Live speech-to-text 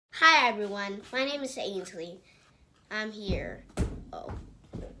Hi everyone, my name is Ainsley. I'm here. Oh.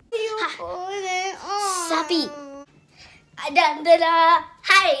 Sappy.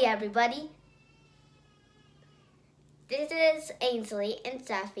 Hi everybody. This is Ainsley and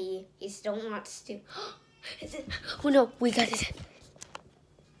Sappy. He still wants to. Oh no, we got it.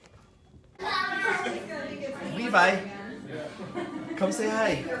 Levi, come say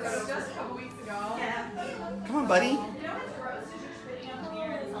hi. Come on, buddy.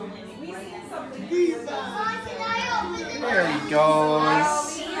 There he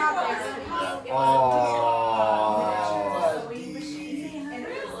goes. Oh,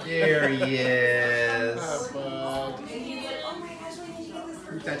 there he is.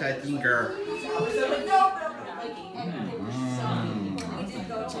 That I think her.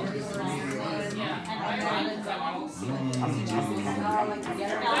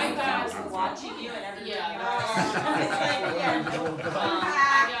 Watching you and everything.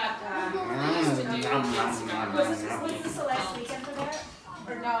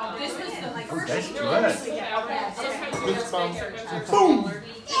 This was the like first that's good. Boom!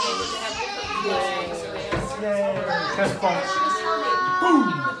 Yay! Chest bump. Boom!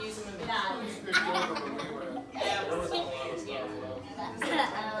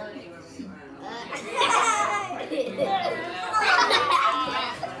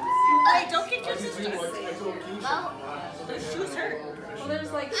 Wait, don't get your sister. Well, their shoes hurt. Well,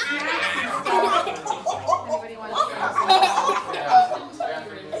 there's like snacks and stuff. Anybody want to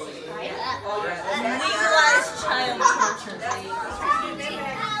legalized child torture.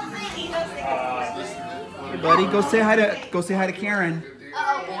 Hey, buddy, go say hi to Karen. Go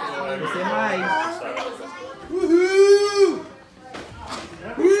say hi. Woohoo!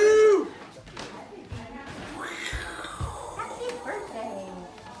 Woo!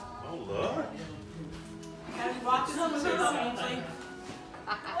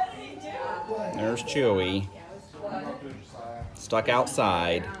 There's Chewy. Stuck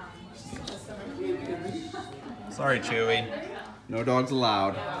outside. Sorry, Chewy. No dogs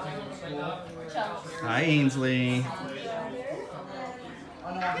allowed. Hi, Ainsley.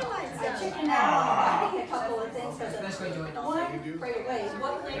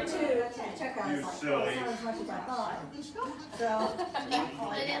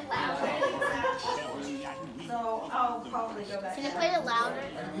 So I'll probably go back. Can you play it louder?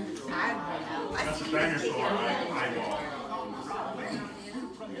 That's a dinosaur eyeball.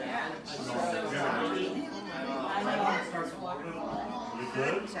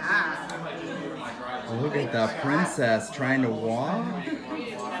 Good job. Look at the princess trying to walk.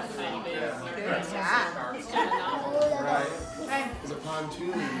 Good job.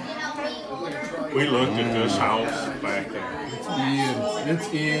 We looked at this house back there.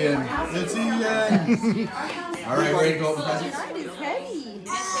 It's Ian. All right, ready to go open presents? It's heavy.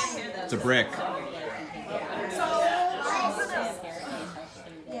 It's a brick.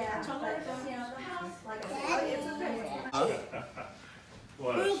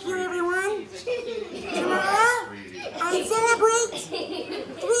 Thank you, everyone. Tomorrow, I celebrate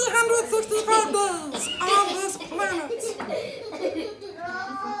 365 days on this planet.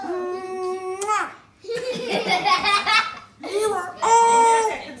 Mwah. You are all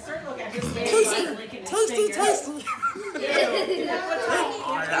tasty.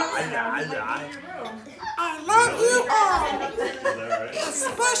 I love you all,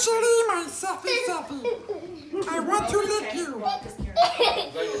 especially my Sappy. I want to lick you.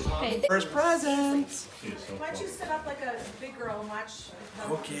 First presents. Why don't you sit up like a big girl and watch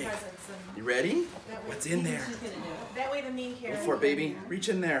the Okay. presents? And You ready? What's in there? that way the mean Go Karen. for it, baby. Reach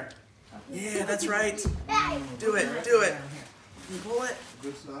in there. Yeah, that's right. Do it. Do it. Can you pull it?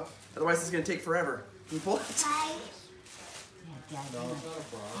 Good stuff. Otherwise, it's going to take forever. Can you pull it? No, it's not a problem.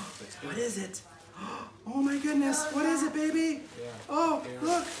 What is it? Oh my goodness. What is it, baby? Oh,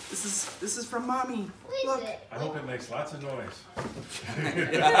 look. This is from Mommy. Look. I hope it makes lots of noise. You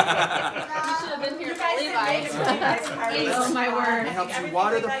should have been here for Levi's. Oh my word. It helps you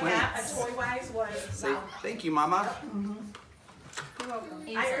water the A plants. toy-wise was. Say thank you, Mama.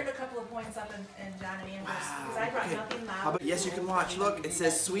 I earned a couple of points up in John and Andrews because I brought Okay. nothing How loud. about, yes, you can watch. Look, it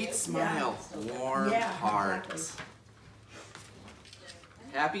says sweet smile, warm Yeah, heart. exactly.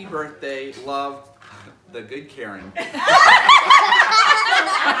 Happy birthday, love, the good Karen. This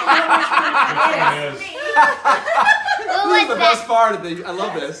This is the best part of the. I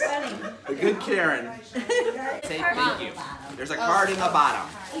love this. The good Karen. Say thank you. There's a card in the bottom.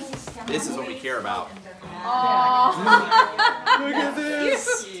 This is what we care about. Look at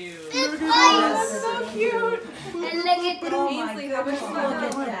this. It's That's so cute. And look at the Ainsley, how much fun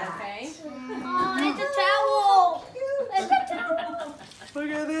is that? Okay. Oh, it's a towel. It's a towel. Look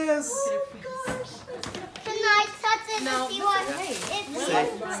at this. Can I touch it No. to see what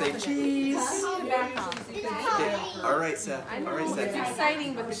Say cheese. Back off. Okay. All right, Seth. All right, It's Seth.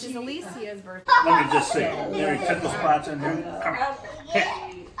 exciting, but this is Alysia's birthday. Let me just see. There are tickle spots in here. Come on. Hit.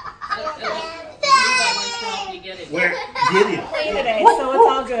 Where? Get it. Today, so it's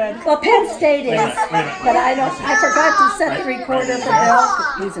all good. Well, Penn State Wait a is, minute, wait a minute. but I forgot to set the recorder for Bill.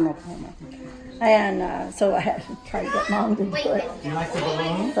 He's in Oklahoma. And so I had to try to get Mom to do it. Do you like the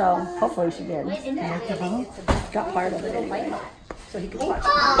balloon? So hopefully she did. You like the balloon? Got part of it anyway. So he could watch it.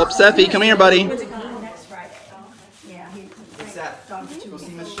 Oh, Seffi, come here, buddy. Yeah, he, Hey, Seth, go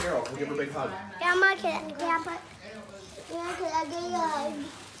see Miss Cheryl. We'll give her a big hug. Grandma, can I get a hug?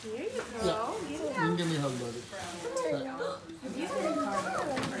 Here you go. You can give me a hug, buddy.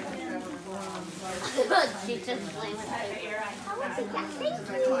 She just blames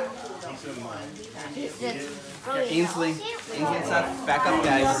Ainsley and Seth, back up,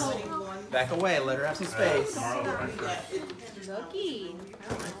 guys. Back away. Let her have some space. Looky.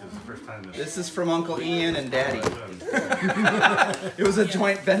 This is from Uncle Ian and Daddy. It was a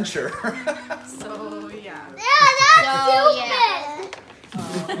joint venture. So, yeah.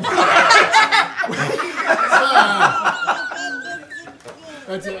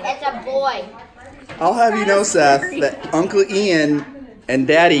 That's it. It's a boy. I'll have you know, Seth, that Uncle Ian and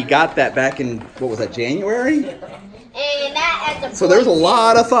Daddy got that back in, what was that, January? And that as a boy. So there was a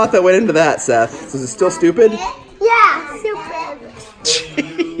lot of thought that went into that, Seth. So is it still stupid? Yeah, stupid.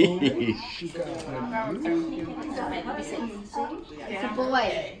 It's a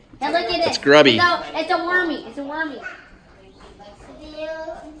boy. Now look at it. It's grubby. No, it's a wormy. It's a wormy.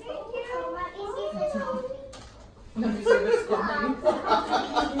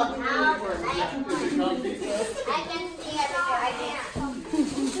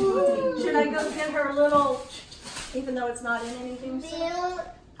 Should I go get her a little, even though it's not in anything? It's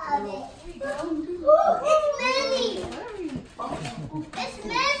Manny. It's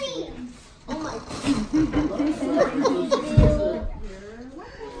Manny. Oh my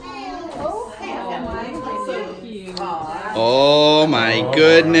Oh my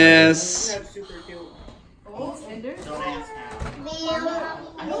goodness.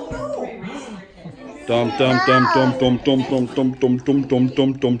 Dum dum dum dum dum dum dum dum dum dum dum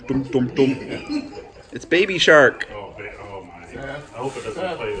dum dum dum dum dum. It's Baby Shark. Oh my. I hope it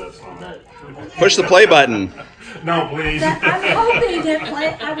doesn't play that song. Push the play button. No, please.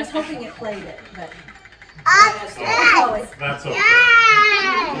 I was hoping it played it, but. That's okay.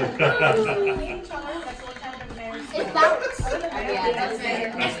 It's bounced.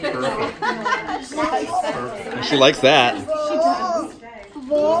 She likes that. Is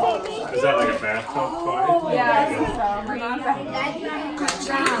that like a bathtub toy? Yeah,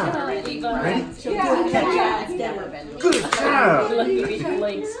 Good job.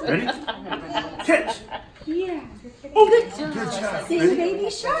 Ready? Catch. Yeah. Oh, Good job. See, Baby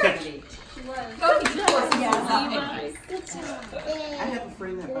Shark. catch.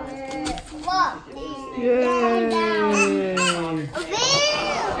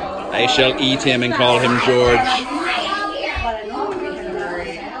 I shall eat him and call him George.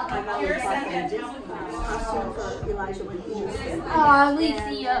 Oh,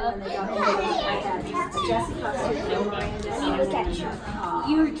 Alysia.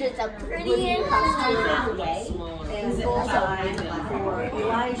 You're just a pretty And full-time for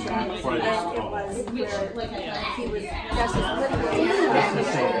Elijah, and it was where he was just as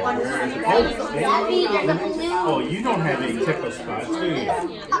Oh, you don't have any tickle spots, do you? No, you don't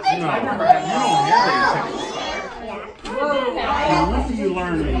have any tickle spots. Now, when do you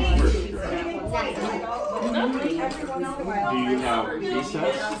learn in first grade? Do you have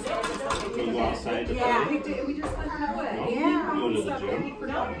recess? Do you go outside to play? we just went that way. Yeah. You go to the gym?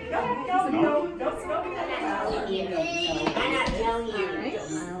 I'm not telling you.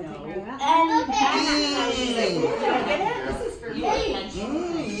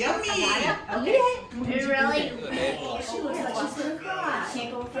 Really? She looks like she's gonna cry.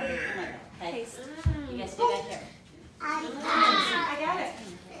 Can't go in front of her. Hey, you guys stay back here. I got it.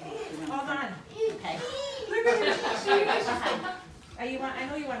 Hold on. Okay. I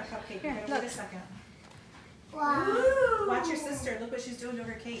know you want a cupcake. Here, wait a second. Wow. Watch your sister. Look what she's doing to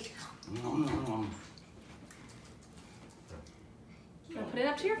her cake. Put it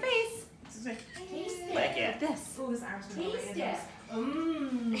up to your face. Like it. This. Ooh, his arms are Taste it.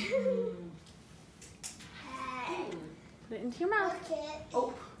 Put it into your mouth.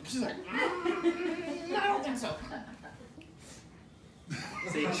 She's like, I don't think so.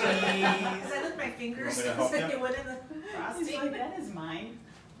 Say cheese. As I lick my fingers, You want me to help so you? it went in the Frosting, that is mine.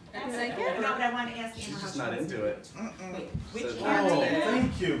 You like No, it? but I want to ask Anna She's how just she not was. into it. Which So- camera? Oh,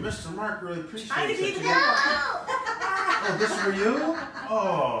 thank you. Mr. Mark really appreciates I didn't it. even You- Oh, this for you?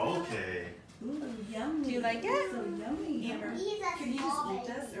 Oh, okay. Ooh, yummy. Do you like it? So yummy. Amber, can you just eat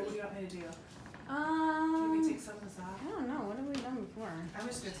this, or what do you want me to do? Can Um, we take some of this off? I don't know. What have we done before? I'm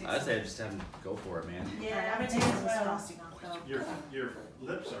just gonna take I some. say just have him go for it, man. Alright, I'm gonna take some of this frosting off though. Your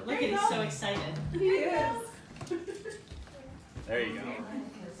lips are. Look at he's so excited. There you go.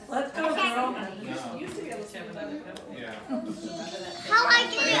 Let's go, girl. Used to be able to have another cup. Yeah. How I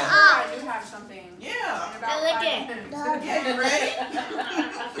get it off? You have something. Yeah. I lick it. Yeah, you ready?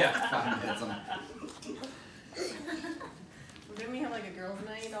 Yeah, 5 minutes. Didn't we have like a girls'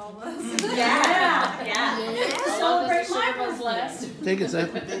 night, all of us? Yeah. Yeah. Celebrate my birthday. Take it,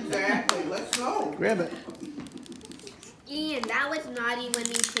 Seth. Exactly, let's go. Grab it. Ian, that was naughty when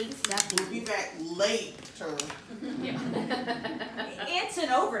you take stuff. We'll be back late, sir. It's an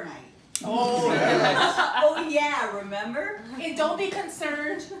overnight. Oh, yeah. Oh yeah, remember? And don't be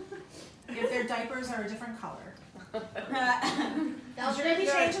concerned if their diapers are a different color. Because you're going to be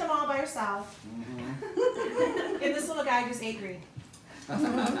changing them all by yourself. And this little guy just ate green.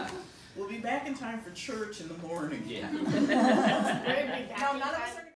 We'll be back in time for church in the morning. Yeah. We're gonna be back No, in none of time. us are